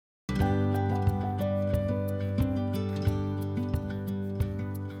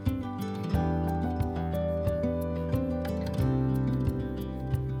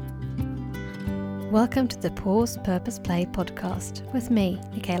Welcome to the Pause Purpose Play podcast with me,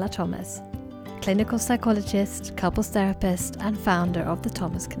 Michaela Thomas, clinical psychologist, couples therapist, and founder of the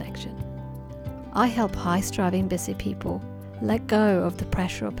Thomas Connection. I help high-striving busy people let go of the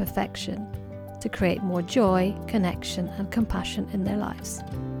pressure of perfection to create more joy, connection, and compassion in their lives.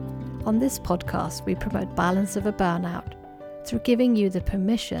 On this podcast, we promote balance over burnout through giving you the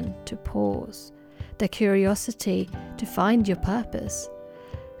permission to pause, the curiosity to find your purpose,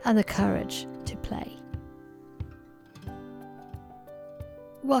 and the courage to play.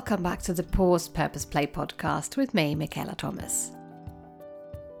 Welcome back to the Pause Purpose Play podcast with me, Michaela Thomas.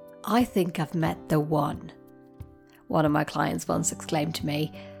 I think I've met the one. One of my clients once exclaimed to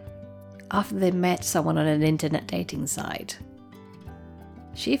me after they met someone on an internet dating site.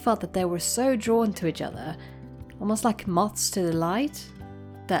 She felt that they were so drawn to each other, almost like moths to the light,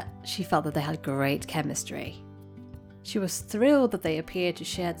 that she felt that they had great chemistry. She was thrilled that they appeared to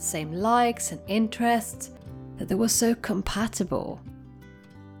share the same likes and interests, that they were so compatible.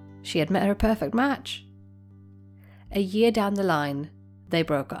 She had met her perfect match. A year down the line, they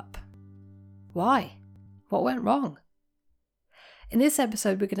broke up. Why? What went wrong? In this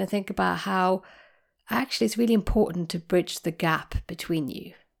episode, we're going to think about how actually it's really important to bridge the gap between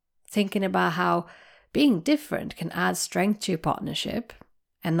you. Thinking about how being different can add strength to your partnership,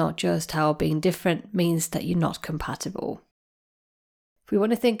 and not just how being different means that you're not compatible. We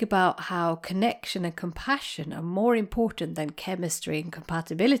want to think about how connection and compassion are more important than chemistry and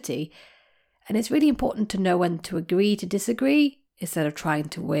compatibility, and it's really important to know when to agree to disagree instead of trying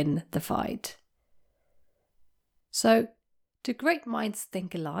to win the fight. So, do great minds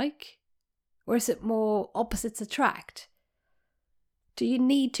think alike? Or is it more opposites attract? Do you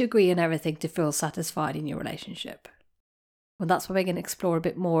need to agree on everything to feel satisfied in your relationship? Well, that's what we're going to explore a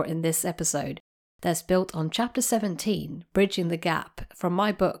bit more in this episode that's built on Chapter 17, Bridging the Gap, from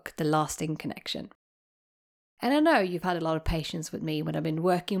my book, The Lasting Connection. And I know you've had a lot of patience with me when I've been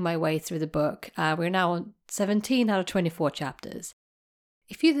working my way through the book. We're now on 17 out of 24 chapters.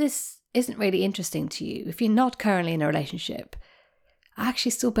 If this isn't really interesting to you, if you're not currently in a relationship,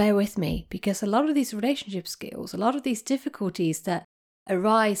 actually still bear with me, because a lot of these relationship skills, a lot of these difficulties that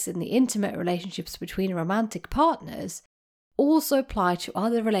arise in the intimate relationships between romantic partners also apply to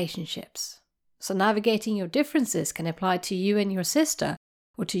other relationships. So navigating your differences can apply to you and your sister,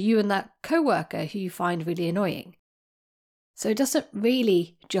 or to you and that coworker who you find really annoying. So it doesn't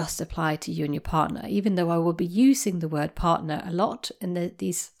really just apply to you and your partner, even though I will be using the word partner a lot in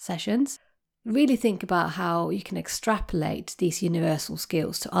these sessions. Really think about how you can extrapolate these universal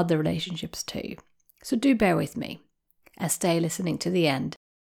skills to other relationships too. So do bear with me and stay listening to the end,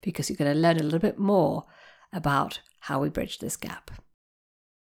 because you're going to learn a little bit more about how we bridge this gap.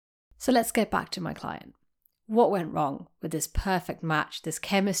 So let's get back to my client. What went wrong with this perfect match, this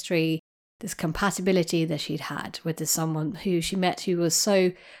chemistry, this compatibility that she'd had with this someone who she met who was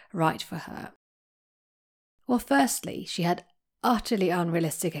so right for her? Well, firstly, she had utterly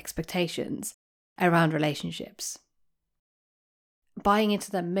unrealistic expectations around relationships. Buying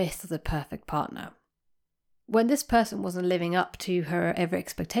into the myth of the perfect partner. When this person wasn't living up to her every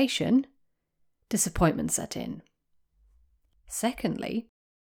expectation, disappointment set in. Secondly,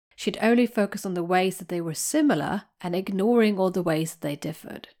 she'd only focus on the ways that they were similar and ignoring all the ways that they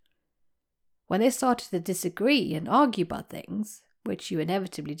differed. When they started to disagree and argue about things, which you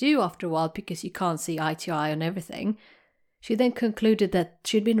inevitably do after a while because you can't see eye to eye on everything, she then concluded that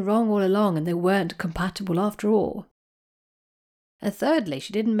she'd been wrong all along and they weren't compatible after all. And thirdly,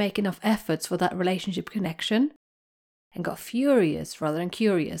 she didn't make enough efforts for that relationship connection and got furious rather than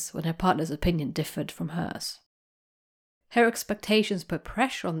curious when her partner's opinion differed from hers. Her expectations put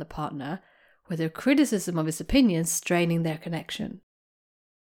pressure on the partner, with her criticism of his opinions straining their connection.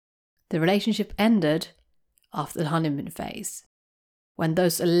 The relationship ended after the honeymoon phase, when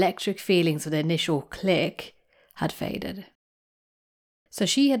those electric feelings of the initial click had faded. So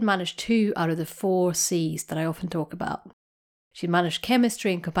she had managed 2 out of the 4 C's that I often talk about. She managed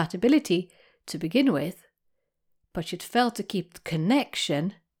chemistry and compatibility to begin with, but she'd failed to keep the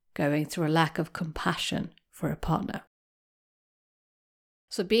connection going through a lack of compassion for her partner.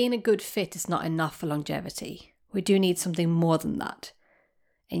 So being a good fit is not enough for longevity. We do need something more than that.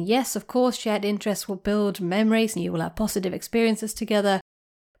 And yes, of course, shared interests will build memories and you will have positive experiences together,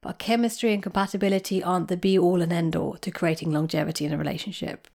 but chemistry and compatibility aren't the be-all and end-all to creating longevity in a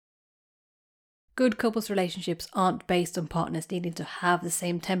relationship. Good couples relationships aren't based on partners needing to have the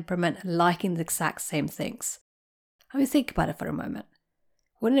same temperament and liking the exact same things. I mean, think about it for a moment.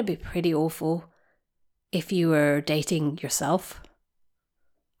 Wouldn't it be pretty awful if you were dating yourself?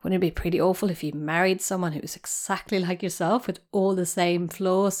 Wouldn't it be pretty awful if you married someone who was exactly like yourself with all the same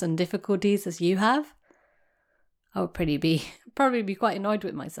flaws and difficulties as you have? I would probably be quite annoyed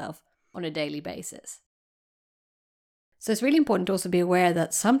with myself on a daily basis. So it's really important to also be aware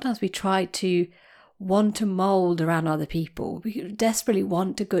that sometimes we try to want to mold around other people. We desperately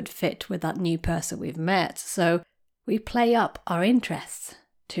want a good fit with that new person we've met. So we play up our interests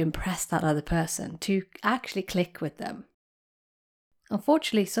to impress that other person, to actually click with them.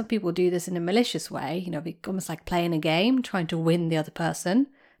 Unfortunately, some people do this in a malicious way, almost like playing a game, trying to win the other person,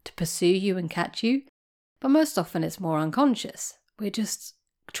 to pursue you and catch you. But most often it's more unconscious. We're just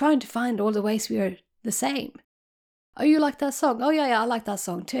trying to find all the ways we are the same. Oh, you like that song? Oh, yeah, I like that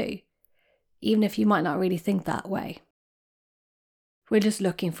song too. Even if you might not really think that way. We're just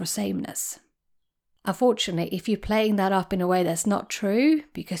looking for sameness. Unfortunately, if you're playing that up in a way that's not true,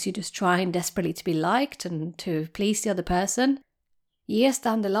 because you're just trying desperately to be liked and to please the other person, years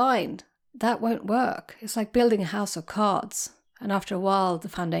down the line, that won't work. It's like building a house of cards, and after a while, the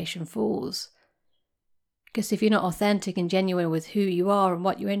foundation falls. Because if you're not authentic and genuine with who you are and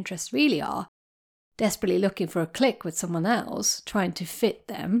what your interests really are, desperately looking for a click with someone else, trying to fit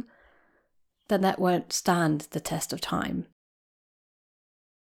them, then that won't stand the test of time.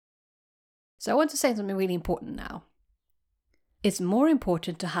 So I want to say something really important now. It's more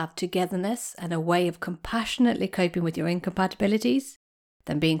important to have togetherness and a way of compassionately coping with your incompatibilities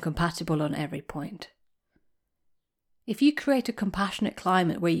than being compatible on every point. If you create a compassionate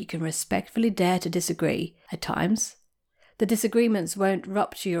climate where you can respectfully dare to disagree at times, the disagreements won't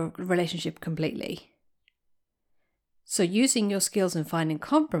rupture your relationship completely. So using your skills in finding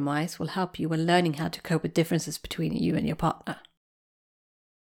compromise will help you when learning how to cope with differences between you and your partner.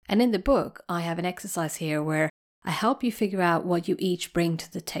 And in the book, I have an exercise here where I help you figure out what you each bring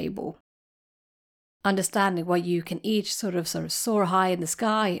to the table. Understanding what you can each sort of soar high in the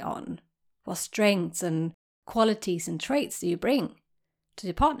sky on. What strengths and qualities and traits do you bring to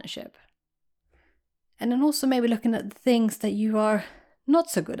the partnership? And then also maybe looking at the things that you are not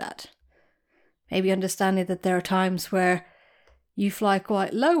so good at. Maybe understanding that there are times where you fly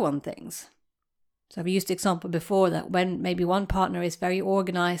quite low on things. So I've used the example before that when maybe one partner is very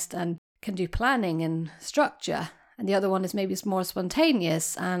organized and can do planning and structure, and the other one is maybe more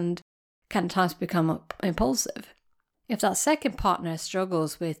spontaneous and can at times become impulsive. If that second partner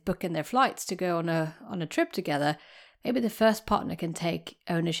struggles with booking their flights to go on a trip together, maybe the first partner can take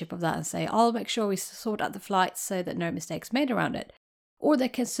ownership of that and say, I'll make sure we sort out the flights so that no mistakes made around it. Or they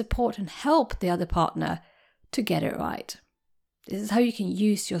can support and help the other partner to get it right. This is how you can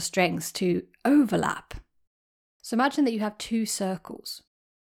use your strengths to overlap. So imagine that you have two circles.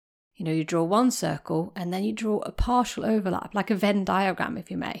 You draw one circle and then you draw a partial overlap, like a Venn diagram, if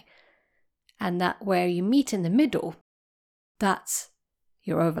you may. And that where you meet in the middle, that's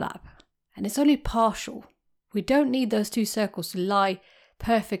your overlap. And it's only partial. We don't need those two circles to lie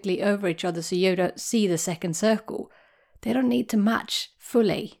perfectly over each other so you don't see the second circle. They don't need to match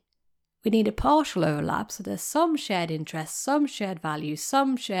fully. We need a partial overlap, so there's some shared interests, some shared values,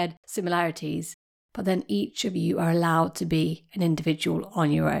 some shared similarities, but then each of you are allowed to be an individual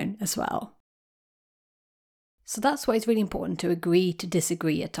on your own as well. So that's why it's really important to agree to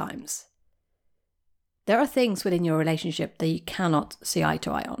disagree at times. There are things within your relationship that you cannot see eye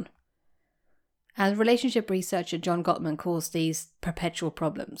to eye on. And relationship researcher John Gottman calls these perpetual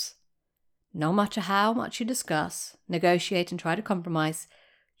problems. No matter how much you discuss, negotiate and try to compromise,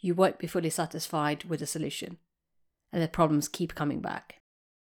 you won't be fully satisfied with the solution. And the problems keep coming back.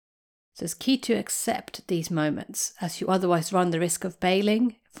 So it's key to accept these moments, as you otherwise run the risk of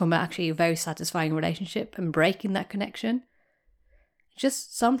bailing from actually a very satisfying relationship and breaking that connection.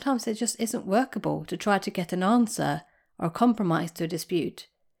 Sometimes it just isn't workable to try to get an answer or a compromise to a dispute.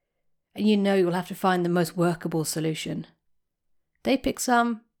 And you'll have to find the most workable solution. They pick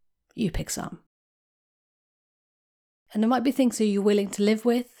some, you pick some. And there might be things that you're willing to live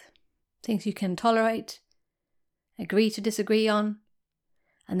with, things you can tolerate, agree to disagree on,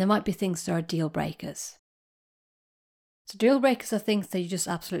 and there might be things that are deal breakers. So deal breakers are things that you just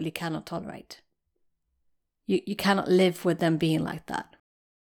absolutely cannot tolerate. You cannot live with them being like that.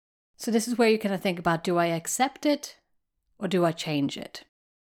 So this is where you kind of think about, do I accept it or do I change it?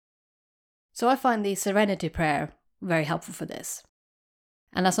 So I find the Serenity Prayer very helpful for this.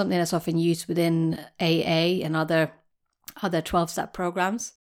 And that's something that's often used within AA and other 12-step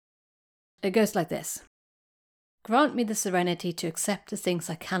programs. It goes like this. Grant me the serenity to accept the things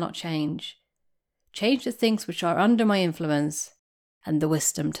I cannot change the things which are under my influence, and the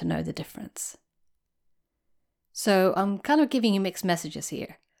wisdom to know the difference. So I'm kind of giving you mixed messages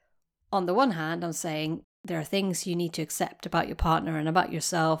here. On the one hand, I'm saying, there are things you need to accept about your partner and about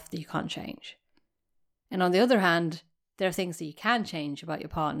yourself that you can't change. And on the other hand, there are things that you can change about your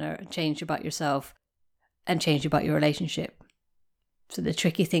partner, and change about yourself, and change about your relationship. So the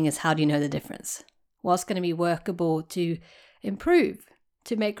tricky thing is, how do you know the difference? What's going to be workable to improve,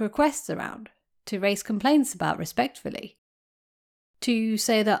 to make requests around, to raise complaints about respectfully, to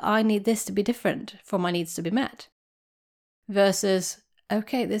say that I need this to be different for my needs to be met, versus,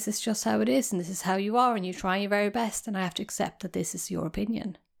 okay, this is just how it is and this is how you are and you're trying your very best and I have to accept that this is your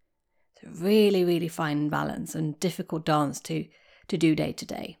opinion. It's a really, really fine balance and difficult dance to do day to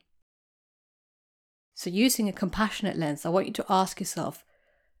day. So using a compassionate lens, I want you to ask yourself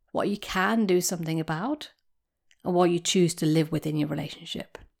what you can do something about and what you choose to live with in your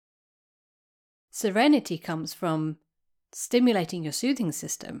relationship. Serenity comes from stimulating your soothing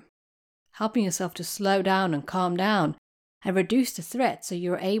system, helping yourself to slow down and calm down and reduce the threat so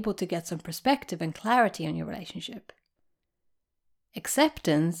you're able to get some perspective and clarity on your relationship.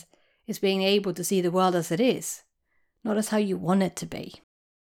 Acceptance is being able to see the world as it is, not as how you want it to be.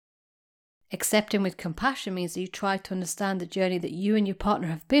 Accepting with compassion means that you try to understand the journey that you and your partner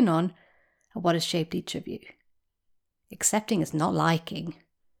have been on and what has shaped each of you. Accepting is not liking.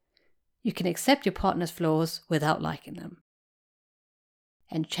 You can accept your partner's flaws without liking them.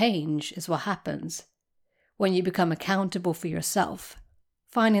 And change is what happens when you become accountable for yourself,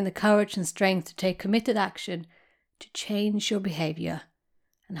 finding the courage and strength to take committed action to change your behavior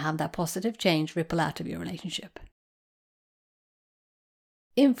and have that positive change ripple out of your relationship.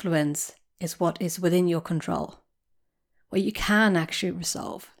 Influence is what is within your control, what you can actually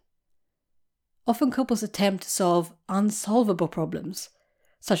resolve. Often couples attempt to solve unsolvable problems,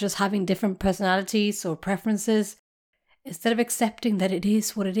 such as having different personalities or preferences, instead of accepting that it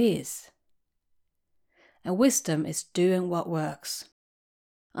is what it is. And wisdom is doing what works,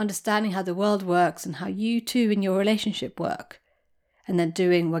 understanding how the world works and how you two in your relationship work, and then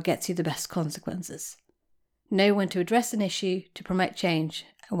doing what gets you the best consequences. Know when to address an issue to promote change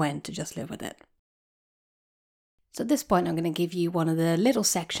and when to just live with it. So at this point, I'm going to give you one of the little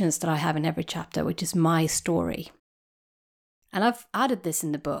sections that I have in every chapter, which is my story. And I've added this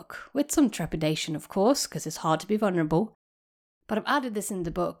in the book, with some trepidation, of course, because it's hard to be vulnerable. But I've added this in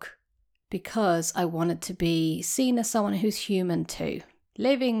the book because I want it to be seen as someone who's human too,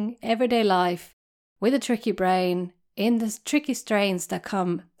 living everyday life with a tricky brain, in the tricky strains that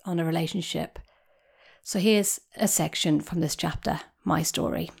come on a relationship. So here's a section from this chapter, my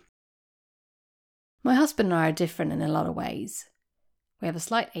story. My husband and I are different in a lot of ways. We have a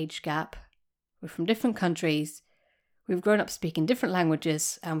slight age gap, we're from different countries, we've grown up speaking different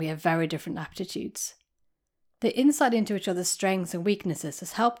languages, and we have very different aptitudes. The insight into each other's strengths and weaknesses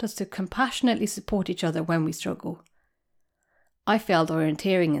has helped us to compassionately support each other when we struggle. I failed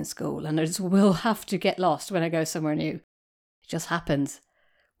orienteering in school, and I just will have to get lost when I go somewhere new. It just happens.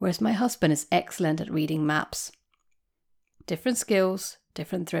 Whereas my husband is excellent at reading maps. Different skills,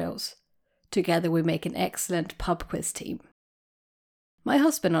 different thrills. Together we make an excellent pub quiz team. My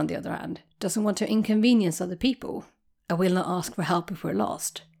husband, on the other hand, doesn't want to inconvenience other people and will not ask for help if we're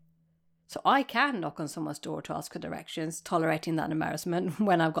lost. So I can knock on someone's door to ask for directions, tolerating that embarrassment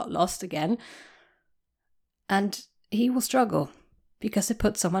when I've got lost again. And he will struggle because it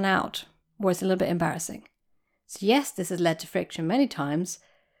puts someone out, or it's a little bit embarrassing. So yes, this has led to friction many times,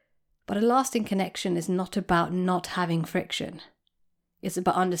 but a lasting connection is not about not having friction. It's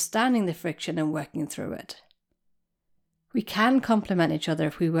about understanding the friction and working through it. We can complement each other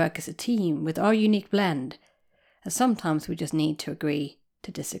if we work as a team with our unique blend, and sometimes we just need to agree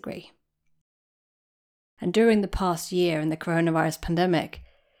to disagree. And during the past year in the coronavirus pandemic,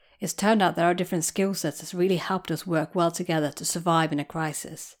 it's turned out that our different skill sets has really helped us work well together to survive in a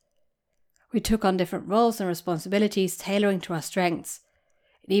crisis. We took on different roles and responsibilities, tailoring to our strengths.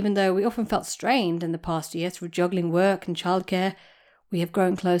 And even though we often felt strained in the past year through juggling work and childcare, we have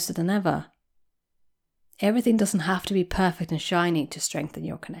grown closer than ever. Everything doesn't have to be perfect and shiny to strengthen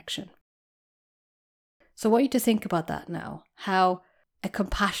your connection. So I want you to think about that now, how a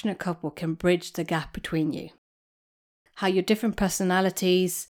compassionate couple can bridge the gap between you. How your different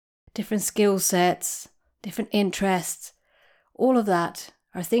personalities, different skill sets, different interests, all of that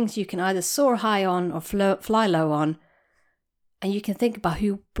are things you can either soar high on or fly low on, and you can think about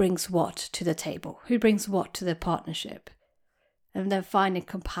who brings what to the table, who brings what to the partnership, and then finding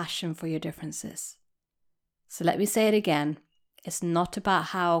compassion for your differences. So let me say it again, it's not about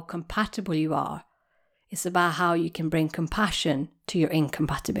how compatible you are, it's about how you can bring compassion to your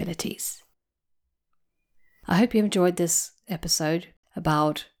incompatibilities. I hope you enjoyed this episode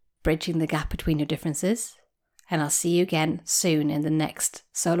about bridging the gap between your differences, and I'll see you again soon in the next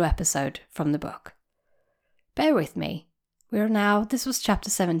solo episode from the book. bear with me. This was chapter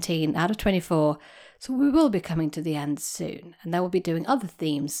 17 out of 24, so we will be coming to the end soon, and then we'll be doing other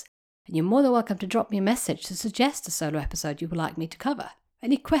themes. And you're more than welcome to drop me a message to suggest a solo episode you would like me to cover,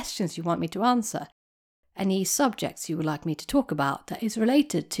 any questions you want me to answer, any subjects you would like me to talk about that is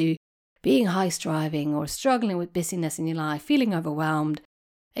related to being high-striving or struggling with busyness in your life, feeling overwhelmed,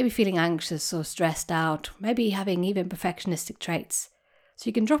 maybe feeling anxious or stressed out, maybe having even perfectionistic traits. So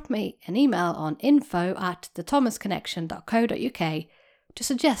you can drop me an email on info@thethomasconnection.co.uk to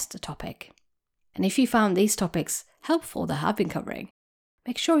suggest a topic. And if you found these topics helpful that I've been covering,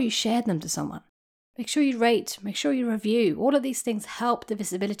 make sure you share them to someone. Make sure you rate, make sure you review. All of these things help the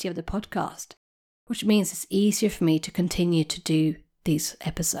visibility of the podcast, which means it's easier for me to continue to do these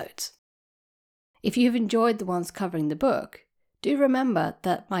episodes. If you've enjoyed the ones covering the book, do remember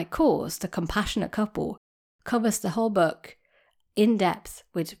that my course, The Compassionate Couple, covers the whole book in depth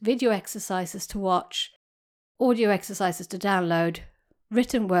with video exercises to watch, audio exercises to download,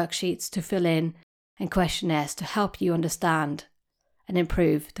 written worksheets to fill in, and questionnaires to help you understand and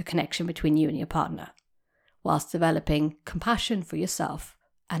improve the connection between you and your partner, whilst developing compassion for yourself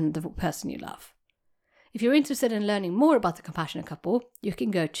and the person you love. If you're interested in learning more about the Compassionate Couple, you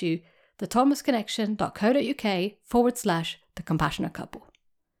can go to thethomasconnection.co.uk/The Compassionate Couple.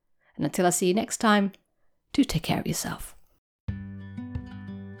 And until I see you next time, do take care of yourself.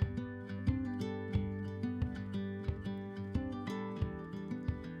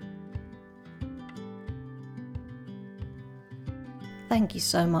 Thank you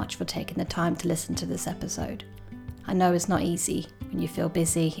so much for taking the time to listen to this episode. I know it's not easy when you feel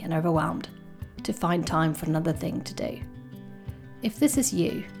busy and overwhelmed to find time for another thing to do. If this is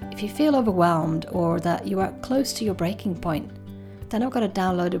you, if you feel overwhelmed or that you are close to your breaking point, then I've got a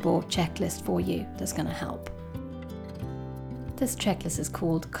downloadable checklist for you that's going to help. This checklist is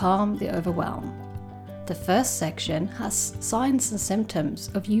called Calm the Overwhelm. The first section has signs and symptoms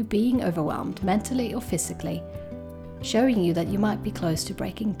of you being overwhelmed mentally or physically, showing you that you might be close to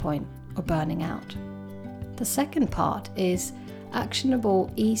breaking point or burning out. The second part is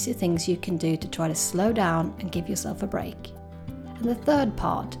actionable, easy things you can do to try to slow down and give yourself a break. And the third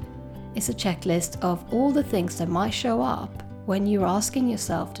part is a checklist of all the things that might show up when you're asking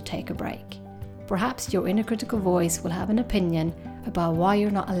yourself to take a break. Perhaps your inner critical voice will have an opinion about why you're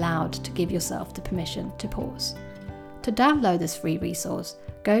not allowed to give yourself the permission to pause. To download this free resource,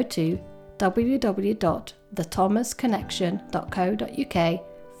 go to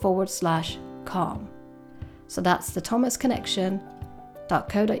www.thethomasconnection.co.uk/calm. So that's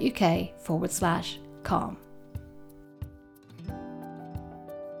thethomasconnection.co.uk/calm.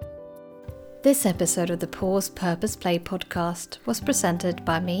 This episode of the Pause Purpose Play podcast was presented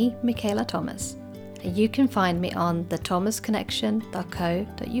by me, Michaela Thomas, and you can find me on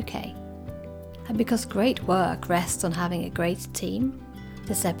thethomasconnection.co.uk. And because great work rests on having a great team,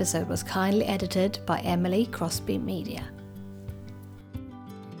 this episode was kindly edited by Emily Crosby Media.